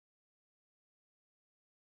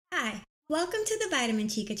Hi, welcome to the Vitamin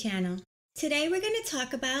Chica channel. Today we're going to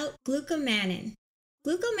talk about glucomannan.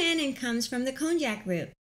 Glucomannan comes from the konjac root.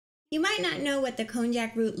 You might not know what the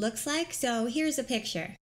konjac root looks like, so here's a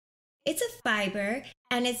picture. It's a fiber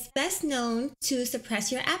and it's best known to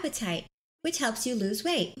suppress your appetite, which helps you lose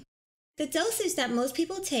weight. The dosage that most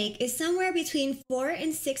people take is somewhere between 4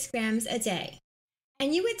 and 6 grams a day.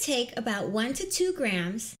 And you would take about 1 to 2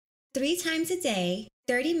 grams 3 times a day,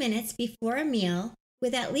 30 minutes before a meal,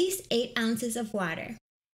 with at least 8 ounces of water.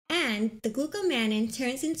 And the glucomannan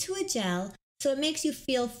turns into a gel, so it makes you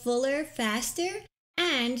feel fuller faster,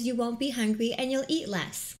 and you won't be hungry and you'll eat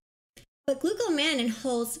less. But glucomannan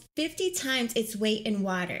holds 50 times its weight in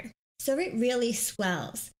water, so it really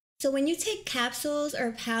swells. So when you take capsules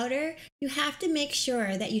or powder, you have to make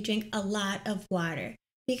sure that you drink a lot of water,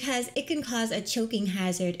 because it can cause a choking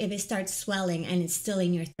hazard if it starts swelling and it's still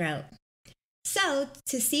in your throat. So,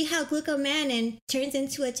 to see how glucomannan turns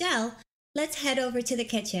into a gel, let's head over to the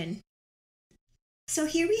kitchen. So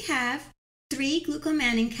here we have 3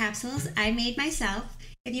 glucomannan capsules I made myself.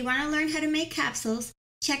 If you want to learn how to make capsules,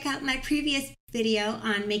 check out my previous video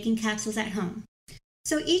on making capsules at home.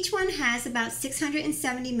 So each one has about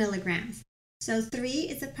 670 milligrams. So 3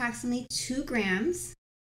 is approximately 2 grams.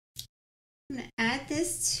 I'm going to add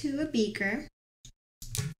this to a beaker.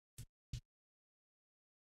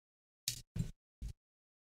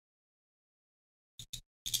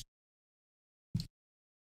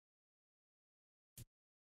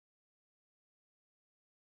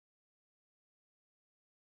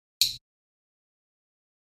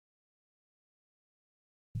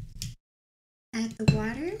 Add the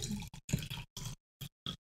water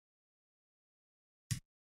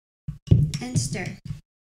and stir.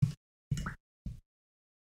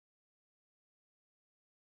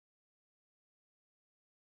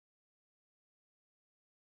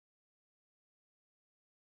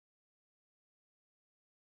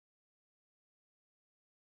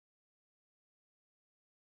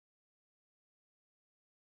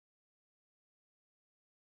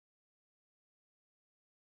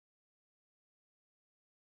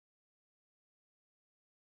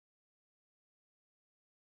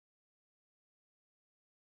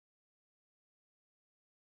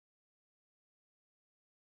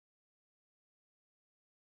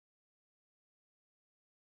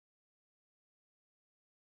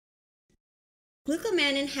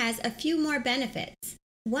 Glucomannan has a few more benefits.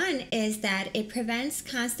 One is that it prevents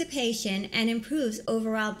constipation and improves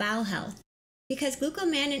overall bowel health. Because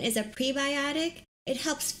glucomannan is a prebiotic, it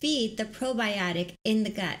helps feed the probiotic in the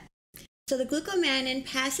gut. So the glucomannan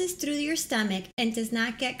passes through your stomach and does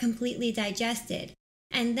not get completely digested.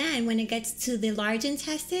 And then when it gets to the large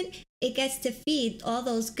intestine, it gets to feed all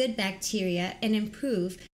those good bacteria and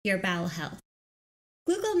improve your bowel health.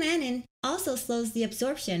 Glucomannan also slows the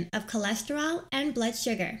absorption of cholesterol and blood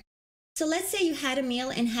sugar. So let's say you had a meal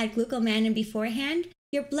and had glucomannan beforehand,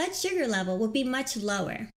 your blood sugar level will be much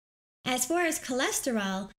lower. As far as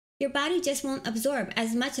cholesterol, your body just won't absorb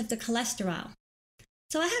as much of the cholesterol.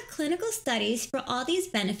 So I have clinical studies for all these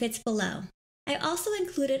benefits below. I also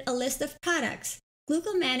included a list of products.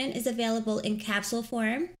 Glucomannan is available in capsule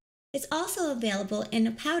form. It's also available in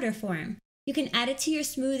a powder form. You can add it to your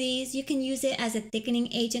smoothies. You can use it as a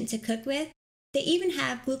thickening agent to cook with. They even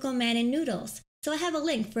have glucomannan noodles. So I have a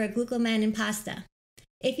link for a glucomannan pasta.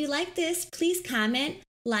 If you like this, please comment,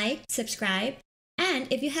 like, subscribe.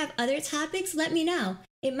 And if you have other topics, let me know.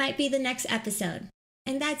 It might be the next episode.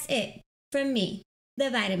 And that's it from me, the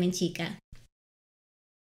Vitamin Chica.